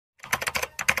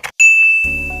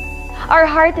Our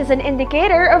heart is an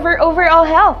indicator of our overall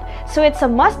health, so it's a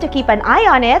must to keep an eye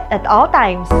on it at all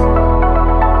times.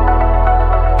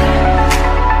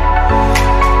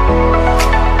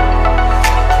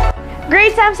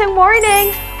 Great Samsung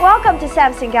morning! Welcome to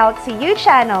Samsung Galaxy U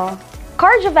channel.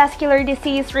 Cardiovascular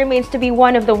disease remains to be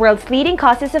one of the world's leading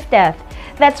causes of death.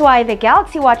 That's why the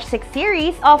Galaxy Watch6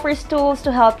 Series offers tools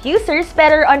to help users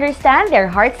better understand their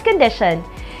heart's condition.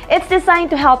 It's designed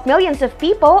to help millions of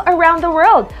people around the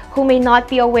world who may not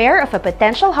be aware of a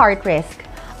potential heart risk.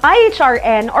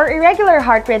 IHRN, or Irregular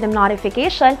Heart Rhythm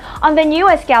Notification, on the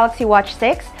newest Galaxy Watch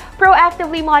 6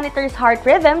 proactively monitors heart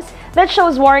rhythms that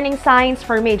shows warning signs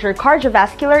for major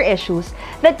cardiovascular issues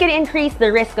that can increase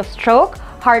the risk of stroke,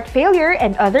 heart failure,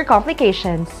 and other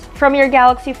complications. From your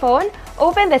Galaxy phone,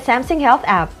 open the Samsung Health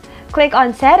app. Click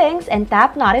on Settings and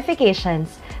tap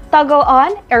Notifications. Toggle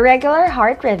on Irregular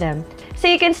Heart Rhythm so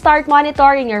you can start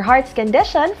monitoring your heart's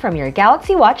condition from your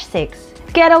Galaxy Watch 6.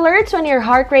 Get alerts when your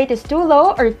heart rate is too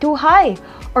low or too high,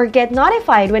 or get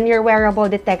notified when your wearable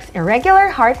detects irregular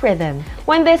heart rhythm.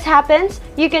 When this happens,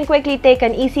 you can quickly take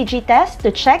an ECG test to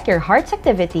check your heart's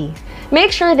activity.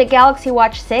 Make sure the Galaxy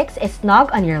Watch 6 is snug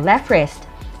on your left wrist.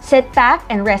 Sit back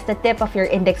and rest the tip of your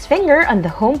index finger on the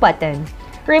home button.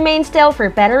 Remain still for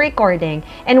better recording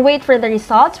and wait for the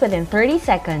results within 30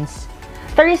 seconds.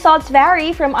 The results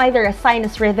vary from either a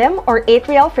sinus rhythm or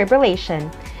atrial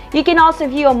fibrillation. You can also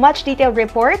view a much detailed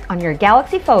report on your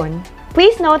Galaxy phone.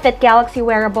 Please note that Galaxy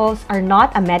wearables are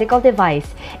not a medical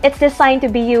device. It's designed to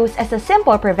be used as a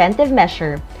simple preventive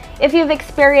measure. If you've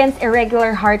experienced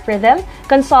irregular heart rhythm,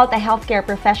 consult a healthcare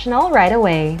professional right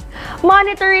away.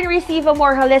 Monitor and receive a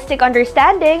more holistic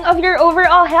understanding of your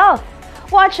overall health.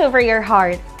 Watch over your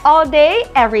heart all day,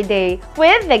 every day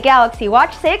with the Galaxy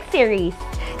Watch6 Series.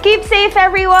 Keep safe,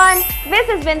 everyone! This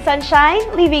has been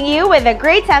Sunshine, leaving you with a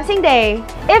great Samsung day.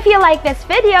 If you like this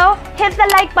video, hit the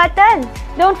like button.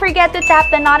 Don't forget to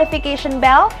tap the notification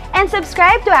bell and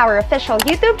subscribe to our official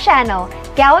YouTube channel,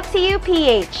 Galaxy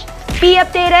UPH. Be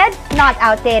updated, not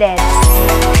outdated.